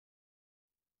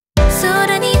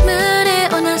空に群れ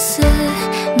をなす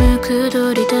椋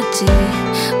鳥たち、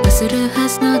忘るは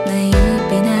ずのない優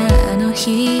美なあの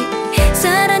日、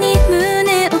さらに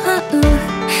胸を這う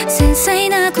繊細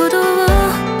な鼓動を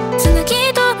繋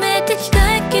ぎ留めて機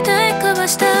械期待交わ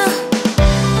した、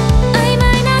曖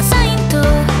昧なサインと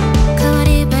変わ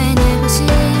り映えない星、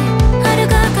遥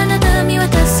か彼方見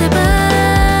渡せば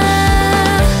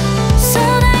壮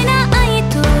大な愛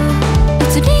と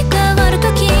移り変わる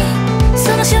時、そ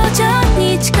の象徴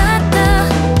に誓った、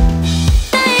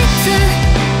絶えず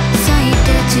咲いて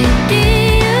散り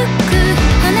ゆく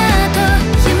花と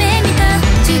夢見た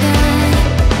時代、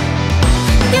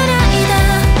揺らいだ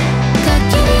限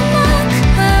りな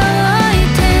く青い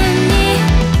天に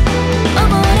溺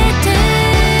れて、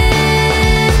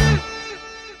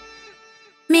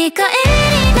見返り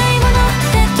ないもの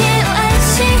だけを愛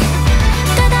し、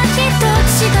ただひとつ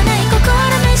しかない心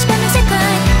めしばの世界、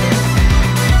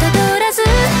辿らず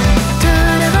とら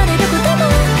われることも、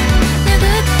拭っ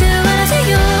て終わらせ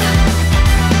よう、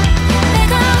笑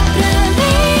顔に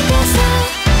ください。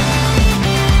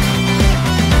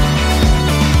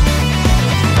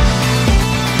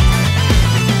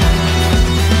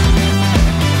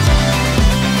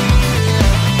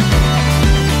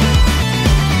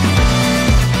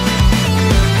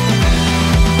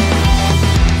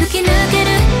吹き抜ける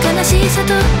悲しさ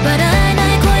と笑えな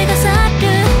い声が去る、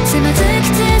躓き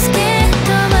続け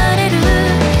問われる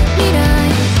未来、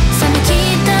冷めき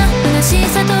った虚し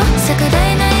さと逆ら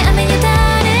えない雨に打た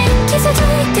れ、傷つ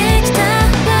いてきた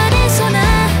割れそうな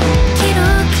記録、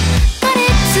枯れ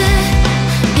ず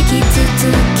生き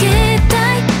続けた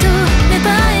いと芽生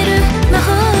える魔法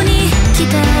に期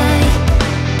待、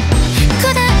砕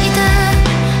いた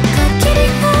限り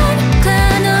ある可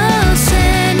能性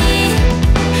に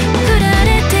振られ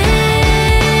て、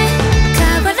変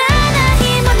わらな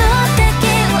いものだけ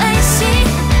を愛し、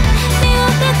目を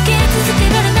向け続け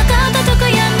られなかったと悔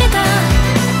やんでた、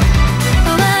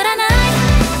終わらない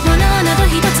ものなど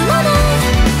一つもない、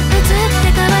移っ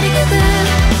て変わりゆく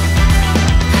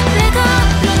レゴ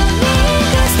ロミン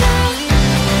グスタイル、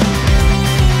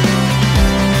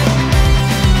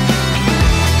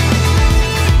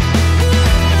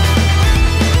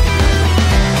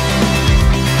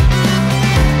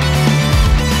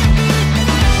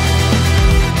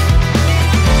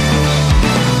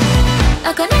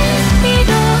茜色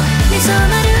に染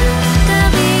ま